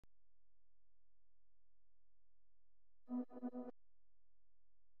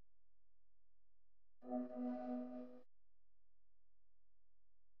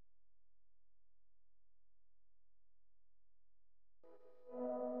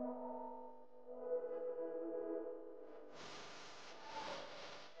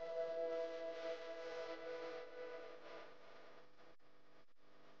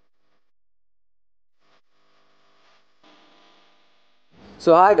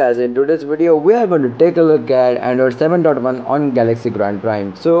So hi guys, in today's video we are going to take a look at Android 7.1 on Galaxy Grand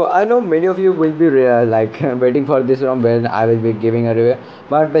Prime. So I know many of you will be waiting for this from when I will be giving a review,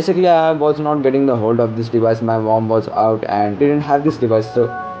 but basically I was not getting the hold of this device. My mom was out and didn't have this device, so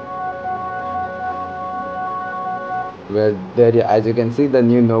well there, as you can see, the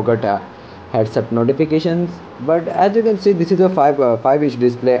new Nougat heads up notifications. But as you can see, this is a 5-inch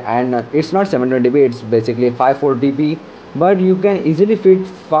display, and it's not 720p, it's basically 540p. But you can easily fit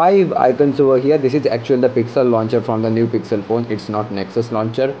 5 icons over here. This is actually the Pixel launcher from the new Pixel phone, it's not Nexus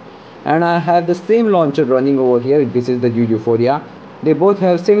launcher. And I have the same launcher running over here. This is the new Euphoria. They both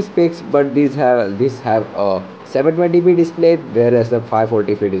have same specs, but these have a 720p display, whereas the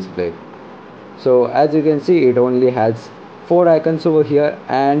 540p display. So as you can see, it only has 4 icons over here,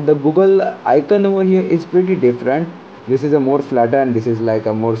 and the Google icon over here is pretty different. This is a more flatter and this is like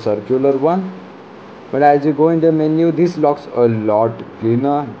a more circular one. But as you go in the menu, this looks a lot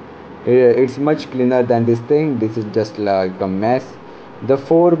cleaner. It's much cleaner than this thing. This is just like a mess. The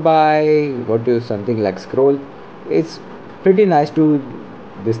 4 by what is something like scroll, it's pretty nice to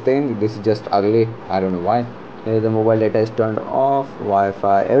this thing. This is just ugly, I don't know why. The mobile data is turned off,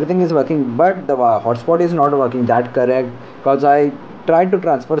 Wi-Fi, everything is working, but the hotspot is not working. That correct, because I tried to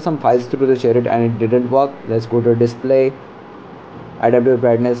transfer some files through the share it and it didn't work. Let's go to display, adaptive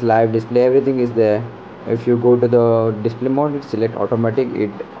brightness, live display, everything is there. If you go to the display mode, select automatic, it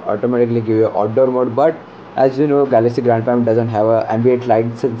automatically give you outdoor mode. But as you know, Galaxy Grand Prime doesn't have a ambient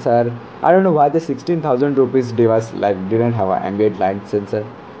light sensor. I don't know why the 16,000 rupees device didn't have an ambient light sensor,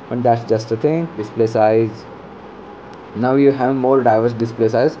 but that's just a thing. Display size, now you have more diverse display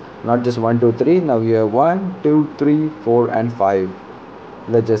size, not just 1 2 3. Now you have 1 2 3 4 and 5.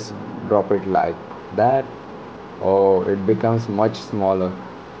 Let's just drop it like that. Oh, it becomes much smaller.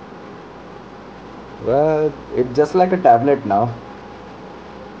 Well, it's just like a tablet now.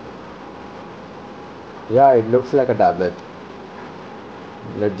 Yeah, it looks like a tablet.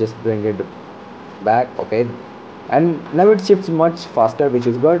 Let's just bring it back. Okay, and now it shifts much faster, which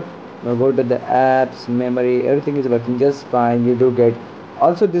is good. Now go to the apps, memory, everything is working just fine. You do get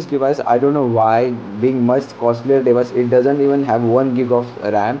also this device, I don't know why, being much costlier device, it doesn't even have 1 gig of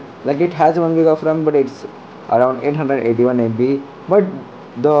RAM. Like it has 1 gig of RAM, but it's around 881 MB. But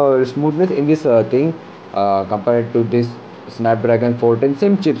the smoothness in this thing compared to this Snapdragon 410,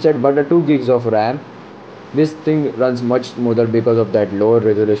 same chipset but 2 gigs of RAM, this thing runs much smoother because of that lower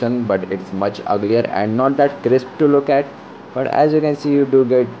resolution. But it's much uglier and not that crisp to look at. But as you can see, you do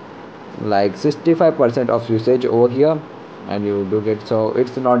get like 65% of usage over here, and you do get, so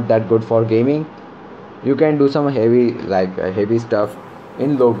it's not that good for gaming. You can do some heavy stuff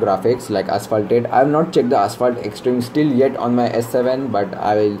in low graphics like asphalted. I have not checked the asphalt extreme still yet on my S7, but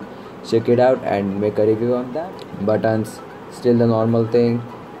I will check it out and make a review on that. Buttons, still the normal thing.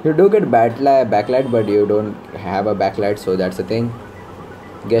 You do get backlight, but you don't have a backlight, so that's the thing.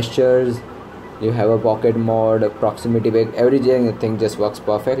 Gestures, you have a pocket mode, proximity wake, everything just works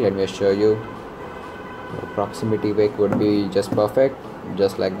perfect. Let me show you. Proximity wake would be just perfect,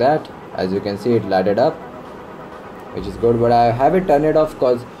 just like that. As you can see, it lighted up, which is good, but I have it turn it off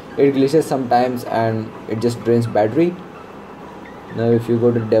because it glitches sometimes and it just drains battery. Now if you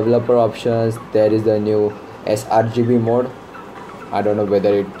go to developer options, there is the new sRGB mode. I don't know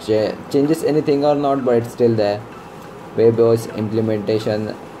whether it changes anything or not, but it's still there. WebOS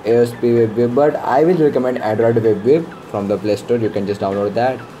implementation, ASP WebWave, but I will recommend Android WebWave from the Play Store. You can just download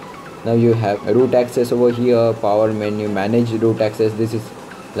that. Now you have root access over here, power menu, manage root access. This is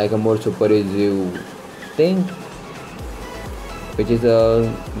like a more super easy thing, which is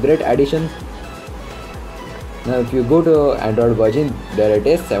a great addition. Now if you go to Android version, there it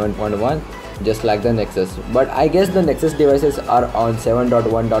is, 7.1, just like the Nexus. But I guess the Nexus devices are on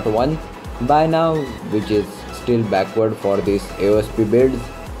 7.1.1 by now, which is still backward for these AOSP builds.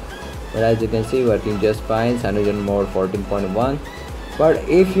 But as you can see, working just fine. Cyanogen mode 14.1. But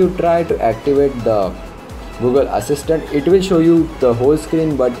if you try to activate the Google Assistant, it will show you the whole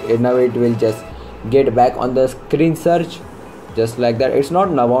screen, but now it will just get back on the screen search, just like that. It's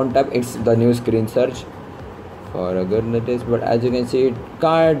not now on tab, it's the new screen search for a good notice. But as you can see, it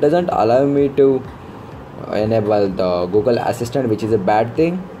doesn't allow me to enable the Google Assistant, which is a bad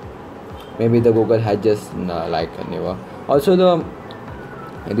thing. Maybe the Google has just newer. Also the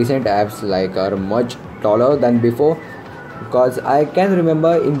recent apps are much taller than before, because I can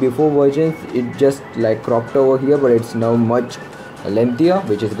remember in before versions it just cropped over here, but it's now much lengthier,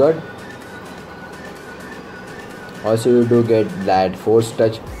 which is good. Also you do get that force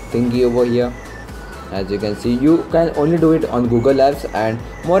touch thingy over here. As you can see, you can only do it on Google apps, and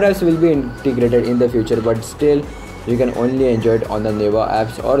more apps will be integrated in the future, but still You can only enjoy it on the newer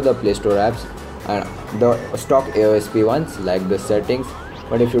apps or the Play Store apps and the stock AOSP ones like the settings.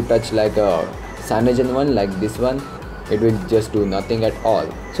 But if you touch like a Cyanogen one like this one, it will just do nothing at all.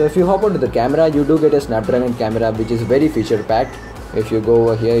 So if you hop onto the camera, you do get a Snapdragon camera which is very feature packed. If you go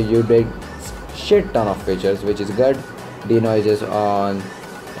over here, you get shit ton of features, which is good. Denoise is on,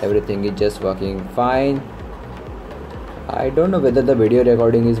 everything is just working fine. I don't know whether the video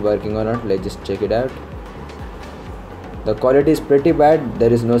recording is working or not. Let's just check it out. The quality is pretty bad.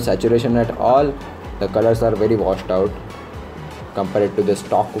 There is no saturation at all. The colors are very washed out compared to the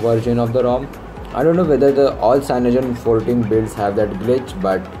stock version of the ROM. I don't know whether the all Cyanogen 14 builds have that glitch,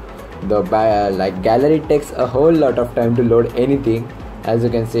 but the like gallery takes a whole lot of time to load anything. As you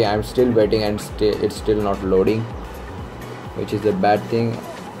can see, I'm still waiting and it's still not loading, which is a bad thing.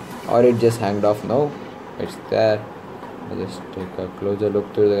 Or it just hanged off. No, it's there. I'll just take a closer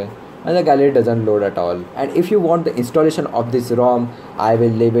look through the, and the gallery doesn't load at all. And if you want the installation of this ROM, I will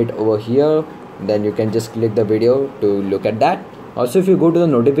leave it over here. Then you can just click the video to look at that. Also, if you go to the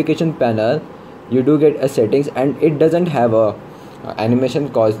notification panel, you do get a settings, and it doesn't have a animation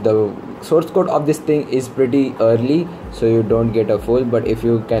cause the source code of this thing is pretty early, so you don't get a full. But if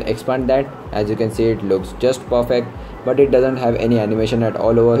you can expand that, as you can see, it looks just perfect, but it doesn't have any animation at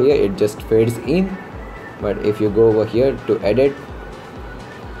all over here. It just fades in. But if you go over here to edit,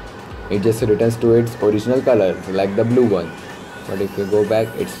 it just returns to its original color like the blue one. But if you go back,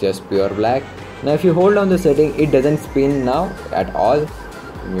 it's just pure black. Now if you hold down the setting, it doesn't spin now at all.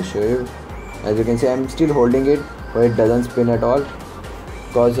 Let me show you. As you can see, I'm still holding it, but it doesn't spin at all,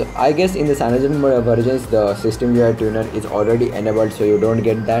 because I guess in the Cyanogen versions the system UI tuner is already enabled, so you don't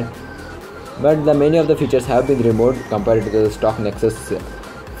get that. But the many of the features have been removed compared to the stock Nexus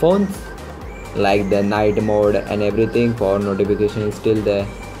phones, like the night mode and everything. For notification is still there,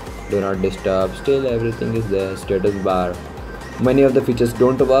 do not disturb, still everything is there. Status bar, many of the features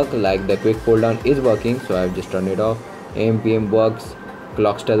don't work, like the quick pull down is working, so I've just turned it off. AM/PM works,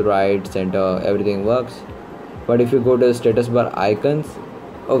 clock style, right, center, everything works. But if you go to the status bar icons,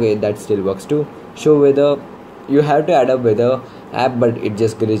 okay, that still works too. Show weather, you have to add a weather app, but it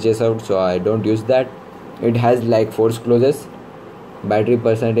just glitches out, so I don't use that. It has like force closes. Battery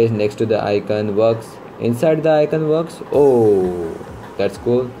percentage next to the icon works, inside the icon works. Oh, that's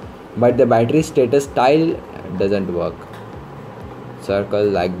cool. But the battery status tile doesn't work. Circle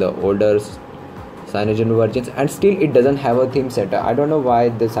like the older Cyanogen versions, and still it doesn't have a theme setter. I don't know why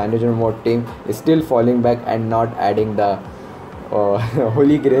the Cyanogen mode team is still falling back and not adding the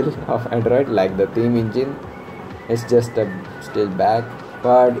holy grail of Android, like the theme engine. It's just still back.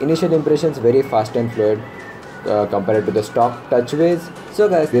 But initial impressions very fast and fluid compared to the stock touchways. So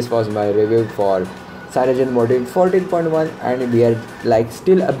guys, this was my review for Cyanogen module 14.1, and we are like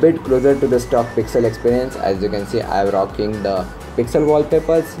still a bit closer to the stock Pixel experience. As you can see, I'm rocking the Pixel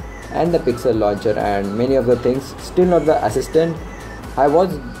wallpapers and the Pixel launcher and many of the things. Still not the assistant. I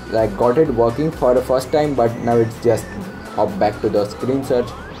was like got it working for the first time, but now it's just hop back to the screen search.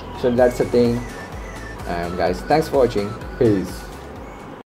 So that's the thing. And guys, thanks for watching. Peace.